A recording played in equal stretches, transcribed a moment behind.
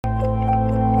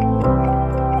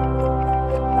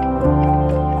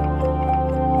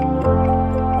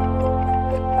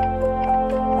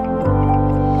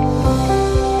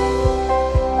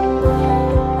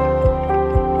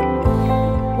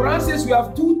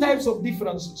types of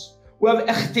differences. We have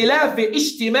اختلاف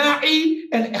اجتماعي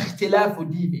and اختلاف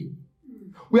ديني.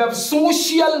 We have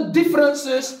social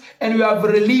differences and we have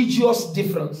religious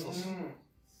differences.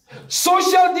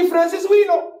 Social differences we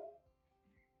know.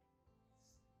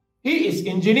 He is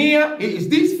engineer, he is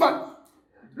this fact.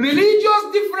 Religious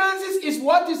differences is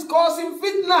what is causing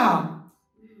fitna.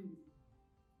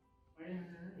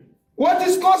 What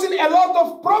is causing a lot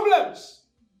of problems.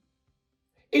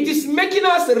 It is making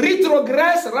us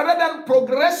retrogress rather than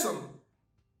progression.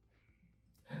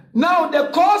 Now the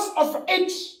cause of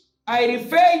it, I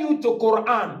refer you to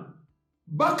Quran.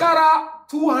 Baqarah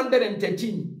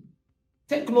 213.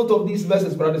 Take note of these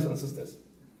verses, brothers and sisters.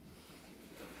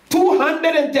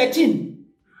 213.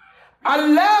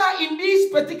 Allah in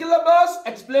this particular verse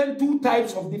explained two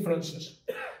types of differences.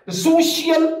 The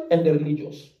social and the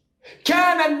religious.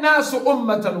 كان الناس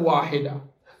أمة واحدة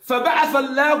فبعث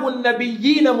الله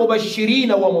النبيين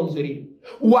مبشرين ومنذرين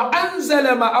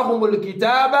وأنزل معهم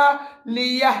الكتاب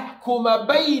ليحكم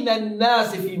بين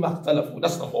الناس فيما اختلفوا.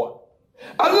 That's number one.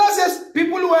 Allah says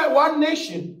people were one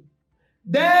nation.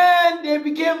 Then they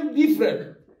became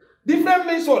different. Different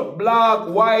means what? Black,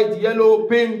 white, yellow,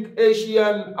 pink,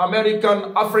 Asian,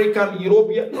 American, African,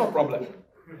 European. No problem.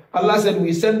 Allah said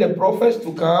we send the prophets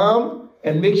to come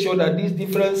and make sure that these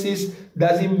differences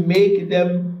doesn't make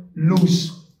them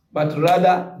lose, but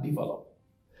rather develop.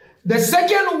 The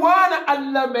second one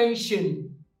Allah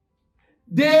mentioned,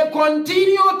 they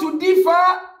continue to differ.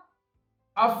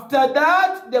 After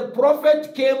that, the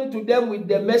prophet came to them with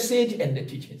the message and the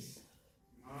teachings.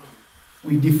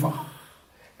 We differ.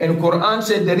 And Quran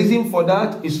said the reason for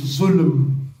that is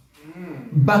zulm.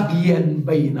 Baghyan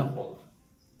baynahum.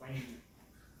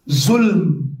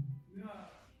 Zulm.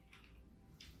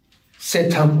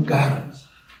 Setamgar.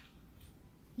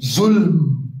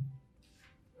 Zulm.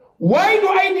 Why do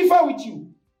I differ with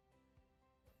you?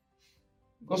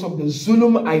 Because of the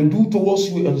zulm I do towards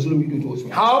you and zulm you do towards me.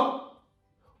 How?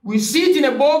 We sit in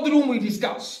a boardroom, we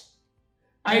discuss.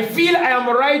 I feel I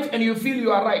am right and you feel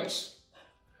you are right.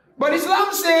 But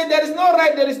Islam says there is no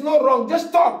right, there is no wrong,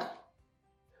 just talk.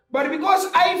 But because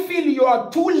I feel you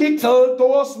are too little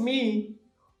towards me,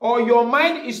 or your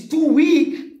mind is too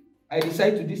weak, I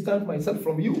decide to distance myself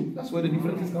from you. That's where the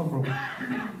differences come from.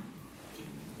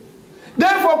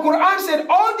 Therefore, Quran said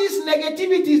all these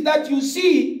negativities that you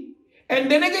see,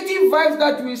 and the negative vibes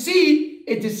that we see,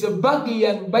 it is a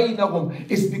baghyan baynahum.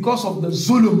 It's because of the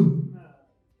zulm.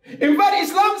 In fact,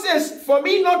 Islam says, for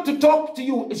me not to talk to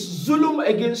you is zulm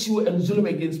against you and zulm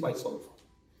against myself.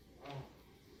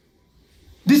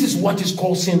 This is what is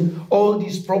causing all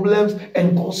these problems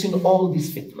and causing all this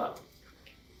fitna.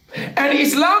 And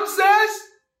Islam says,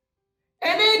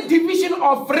 any division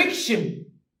or friction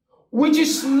which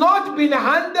is not been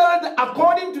handled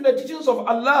according to the teachings of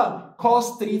Allah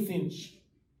cause three things.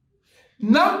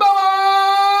 Number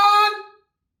one,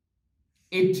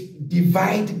 it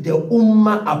divides the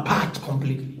ummah apart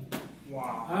completely.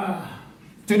 Wow.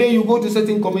 Today you go to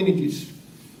certain communities.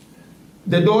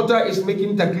 The daughter is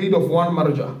making taklid of one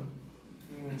marja.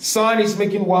 Son is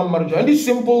making one marja. And this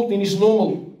simple thing is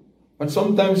normal. But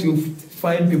sometimes you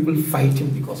find people fighting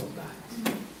because of that.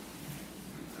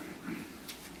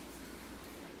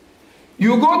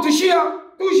 You go to Shia.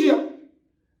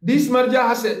 This marja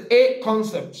has a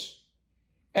concept.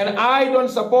 And I don't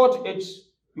support it.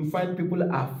 You find people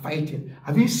are fighting.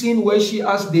 Have you seen where she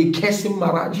asked the Kesim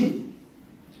Maraji?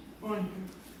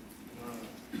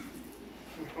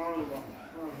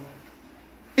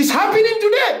 It's happening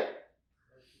today.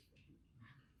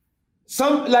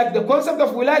 Some, like the concept of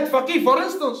Wilayat Faqih, for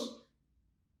instance.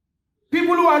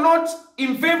 People who are not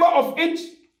in favor of it,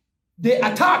 they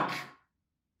attack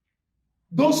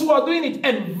those who are doing it,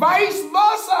 and vice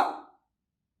versa.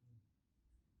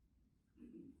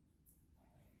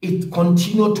 It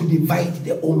continues to divide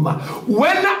the ummah.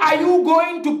 When are you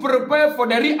going to prepare for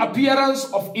the reappearance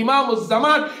of Imam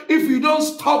al-Zaman if you don't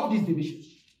stop these divisions?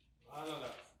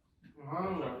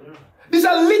 These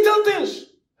are little things,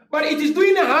 but it is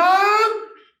doing harm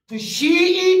to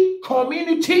Shi'i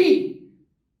community.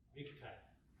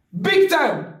 Big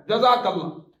time.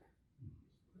 Jazakallah.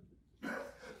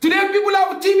 Today people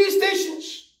have TV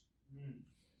stations.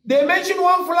 They mention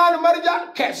one Fulan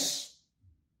Marja case.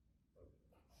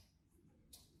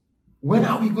 When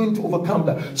are we going to overcome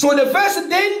that? So the first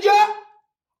danger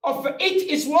of it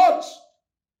is what?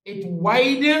 It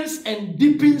widens and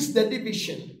deepens the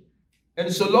division.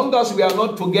 And so long as we are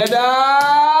not together,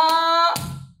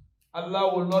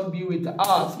 Allah will not be with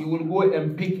us. He will go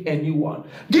and pick a new one.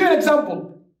 Give an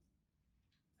example.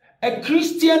 A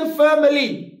Christian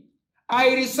family.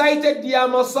 I recited their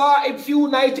Masa'ib a few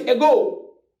nights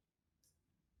ago.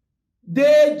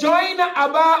 They joined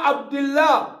Aba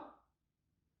Abdullah.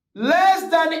 Less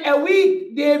than a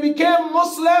week, they became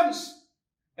Muslims.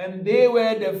 And they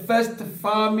were the first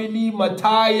family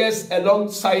Matthias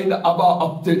alongside Aba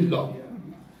Abdullah.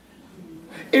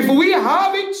 If we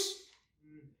have it,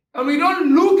 and we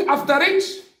don't look after it,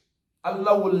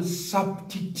 Allah will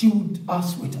substitute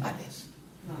us with others.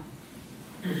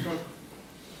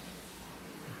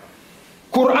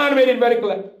 Quran made it very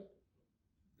clear.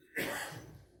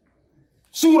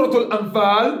 Surah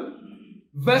Al-Anfal,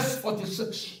 verse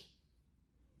 46.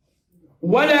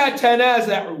 وَلَا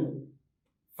تَنَازَعُوا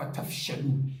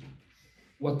فَتَفْشَلُوا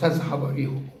وَتَذْهَبَ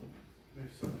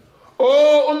رِيحُكُمْ.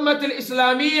 Oh Ummah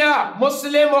al-Islamiyya,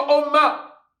 Muslim Ummah.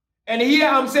 And here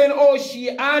I'm saying, oh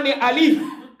Shi'ani Ali,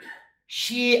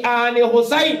 Shi'ani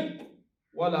Hussein.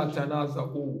 وَلَا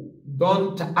تَنَازَعُوا.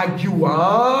 Don't argue.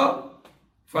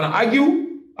 If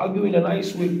you argue in a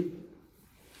nice way.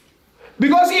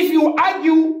 Because if you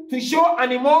argue to show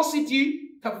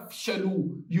animosity,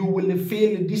 tafshalu, you will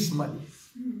fail dismally.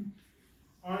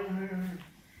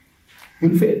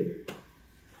 You'll fail.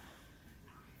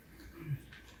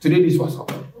 Today this was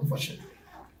happening, unfortunately.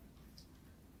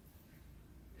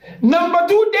 Number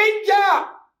 2 danger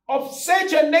of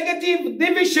such a negative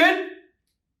division.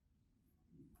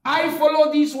 I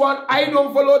follow this one, I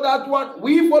don't follow that one,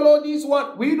 we follow this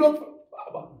one, we don't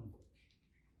follow.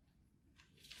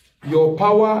 Your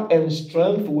power and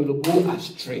strength will go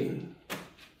astray.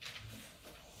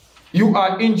 You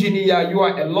are an engineer, you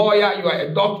are a lawyer, you are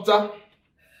a doctor,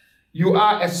 you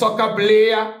are a soccer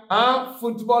player,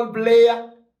 football player.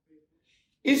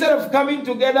 Instead of coming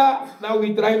together, now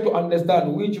we're trying to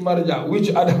understand which marja,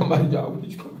 which other marja,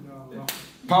 which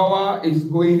power is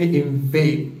going in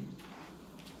vain.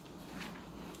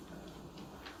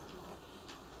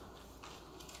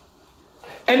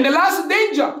 And the last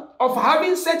danger of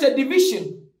having such a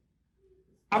division,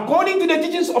 according to the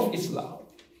teachings of Islam,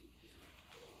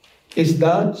 is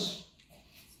that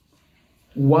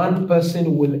one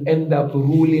person will end up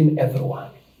ruling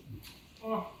everyone.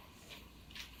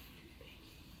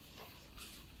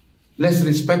 Let's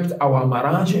respect our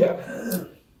maraja.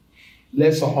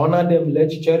 Let's honor them.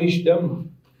 Let's cherish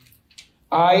them.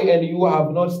 I and you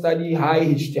have not studied high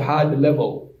ijtihad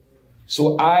level.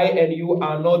 So I and you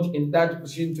are not in that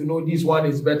position to know this one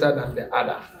is better than the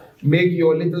other. Make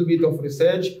your little bit of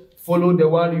research, follow the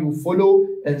one you follow,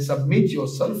 and submit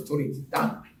yourself to it.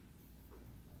 Done.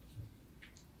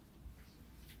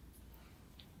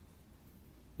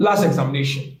 Last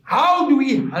examination. How do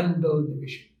we handle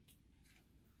division?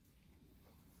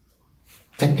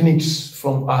 Techniques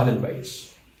from Ahlul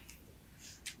Bayt.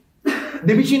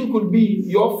 Division could be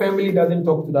your family doesn't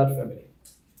talk to that family.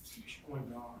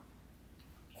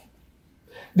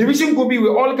 Division could be we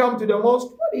all come to the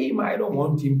mosque, but I don't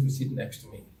want him to sit next to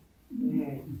me.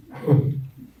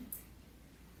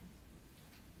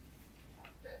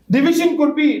 Division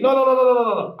could be,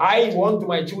 no. I want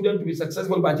my children to be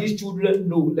successful, but his children,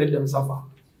 no, let them suffer.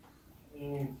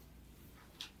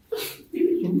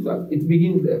 Division, it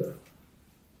begins there.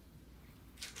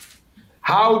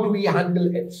 How do we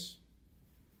handle it?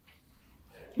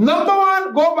 Number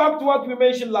 1, go back to what we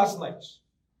mentioned last night.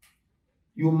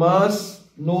 You must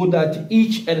know that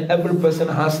each and every person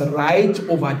has a right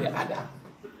over the other.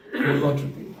 I will not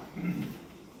repeat.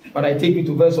 But I take you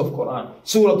to verse of Quran.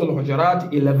 Surah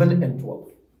Al-Hujurat 11 and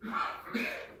 12.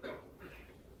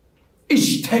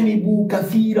 اجتنبوا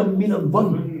كثيرا من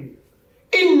الظن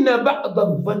إن بعض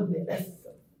الظن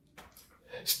إثم.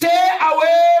 Stay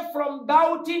away from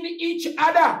doubting each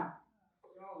other.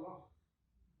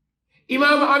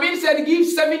 Imam Amin said, give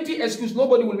 70 excuses.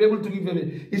 Nobody will be able to give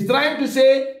it. He's trying to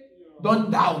say,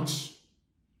 don't doubt.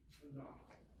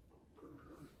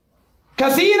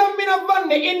 كثيرا من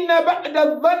الظن إن بعد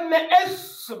الظن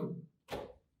إثم.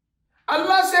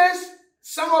 Allah says,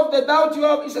 some of the doubt you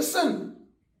have is a sin.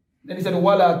 Then he said,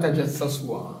 وَلَا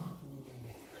تَجَسَّسُوا.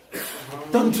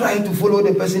 Don't try to follow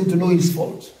the person to know his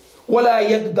fault. وَلَا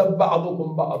يَكْذَبْ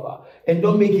بَعْضُكُمْ بَعْضًا. And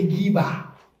don't make a ghibah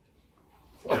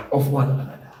of one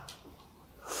another.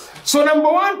 So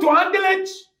number 1, to handle it,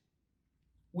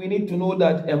 we need to know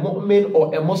that a mu'min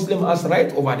or a Muslim has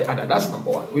right over the other. That's number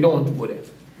 1. We don't want to go there.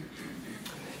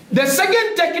 The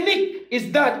second technique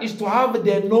is to have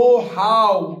the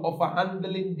know-how of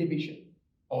handling division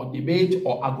or debate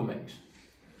or argument.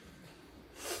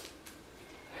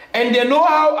 And the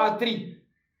know-how are 3.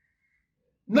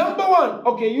 Number 1,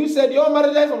 okay, you said your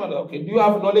marriage is marriage. Okay, do you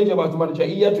have knowledge about marriage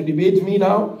to debate me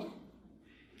now?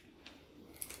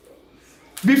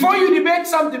 Before you debate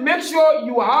something, make sure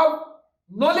you have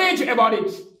knowledge about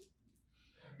it.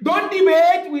 Don't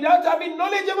debate without having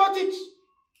knowledge about it.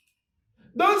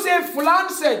 Don't say Fulan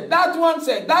said, that one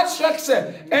said, that Sheikh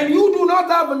said, and you do not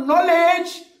have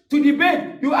knowledge to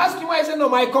debate. You ask him why, I say, no,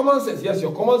 my common sense. Yes,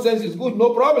 your common sense is good,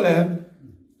 no problem.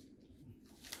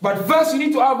 But first, you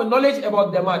need to have a knowledge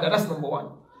about the matter. That's number one.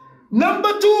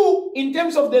 Number two, in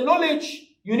terms of the knowledge,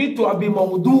 you need to be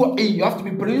mawdu'i. You have to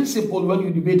be principled when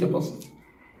you debate a person.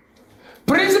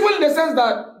 Principle in the sense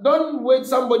that don't wait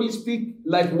somebody speak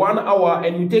like 1 hour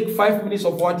and you take 5 minutes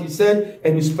of what he said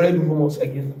and you spread rumors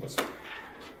against the person.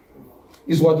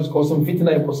 This is what is called some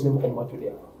fitna in Muslim Ummah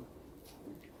today.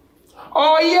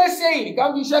 Oh, yes, saying,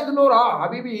 come to Sheikh Nur,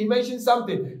 Habibi, he mentioned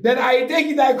something. Then I take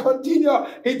it, I continue.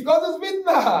 It causes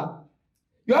fitna.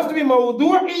 You have to be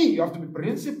mawdu'i. You have to be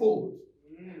principled.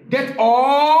 Get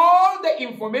all the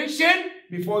information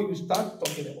before you start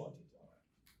talking about it.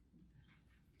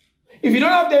 If you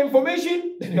don't have the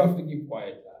information, then you have to keep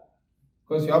quiet.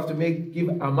 Because you have to give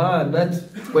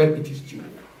amanat where it is due.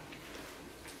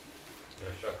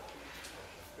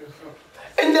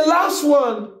 And the last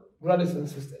one, brothers and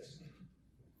sisters,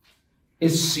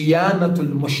 is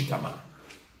siyanatul mujtama.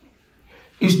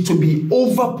 Is to be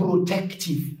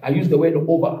overprotective. I use the word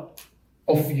over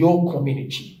of your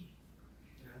community.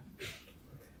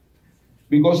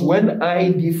 Because when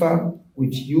I differ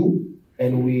with you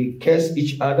and we curse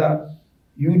each other,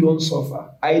 you don't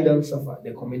suffer, I don't suffer,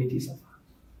 the community suffer.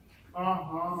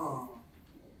 I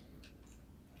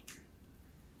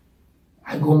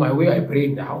go my way, I pray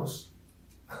in the house.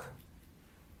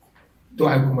 Do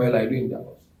I go my way, I do in the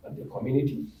house, and the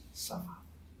community suffer.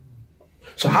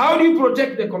 So how do you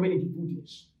protect the community? Two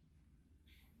things.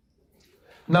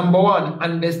 Number one,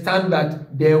 understand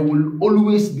that there will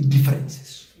always be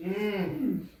differences.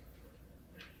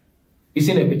 It's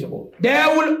inevitable. There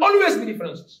will always be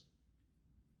differences.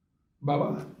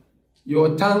 Baba,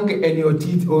 your tongue and your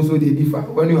teeth also they differ.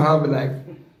 When you have like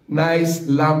nice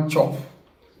lamb chop,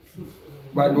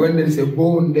 but when there is a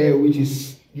bone there which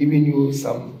is giving you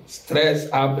some stress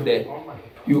up there,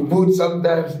 you put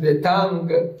sometimes the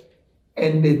tongue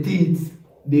and the teeth,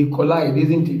 they collide,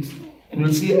 isn't it? And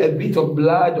you'll see a bit of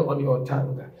blood on your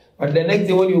tongue. But the next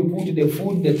day when you put the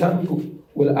food, the tongue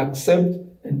will accept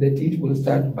and the teeth will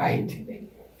start biting.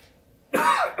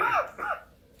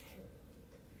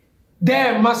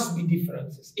 There must be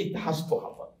differences. It has to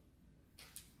happen.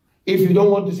 If you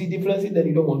don't want to see differences, then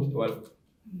you don't want to develop.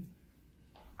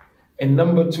 And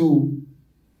number two,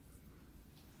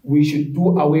 we should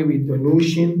do away with the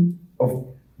notion of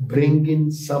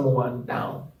bringing someone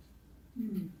down.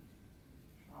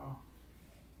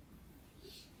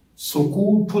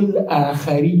 Sukutul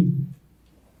akhari.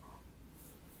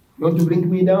 You want to bring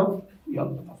me down? Ya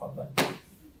Allah, tafadhal.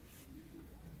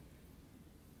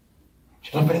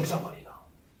 Should not bring somebody down.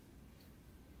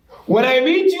 When I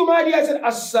meet you, Mahdi, I said,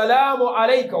 Assalamu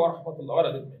alayka wa rahmatullah. What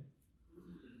does it mean?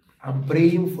 I'm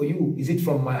praying for you. Is it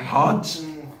from my heart?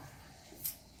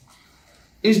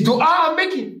 Is dua I'm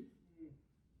making?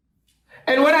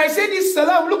 And when I say this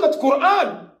salam, look at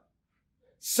Quran.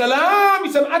 Salam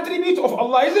is an attribute of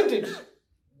Allah, isn't it?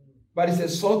 But it's a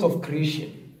sort of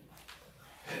creation.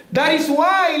 That is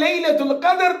why Laylatul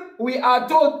Qadr, we are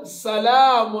told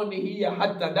Salamun hiya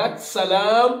hatta. That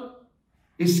salam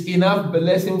is enough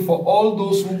blessing for all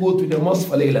those who go to the mosque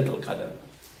for Laylatul Qadr.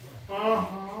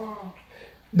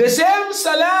 The same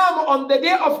salam on the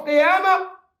day of Qiyamah,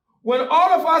 when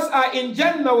all of us are in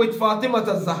Jannah with Fatima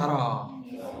al-Zahra.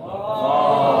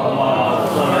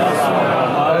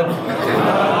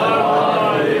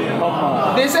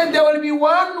 They said there will be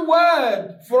one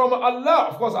word from Allah.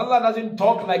 Of course, Allah doesn't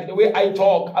talk like the way I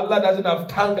talk. Allah doesn't have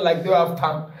tongue like they have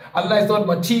tongue. Allah is not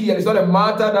material. It's not a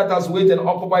matter that has weight and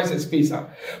occupies a space.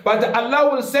 But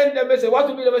Allah will send the message. What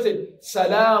will be the message?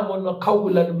 Salamun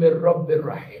qawlan min Rabbir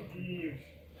Rahim.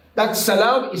 That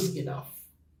salam is enough.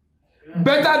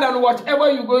 Better than whatever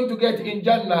you're going to get in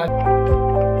Jannah.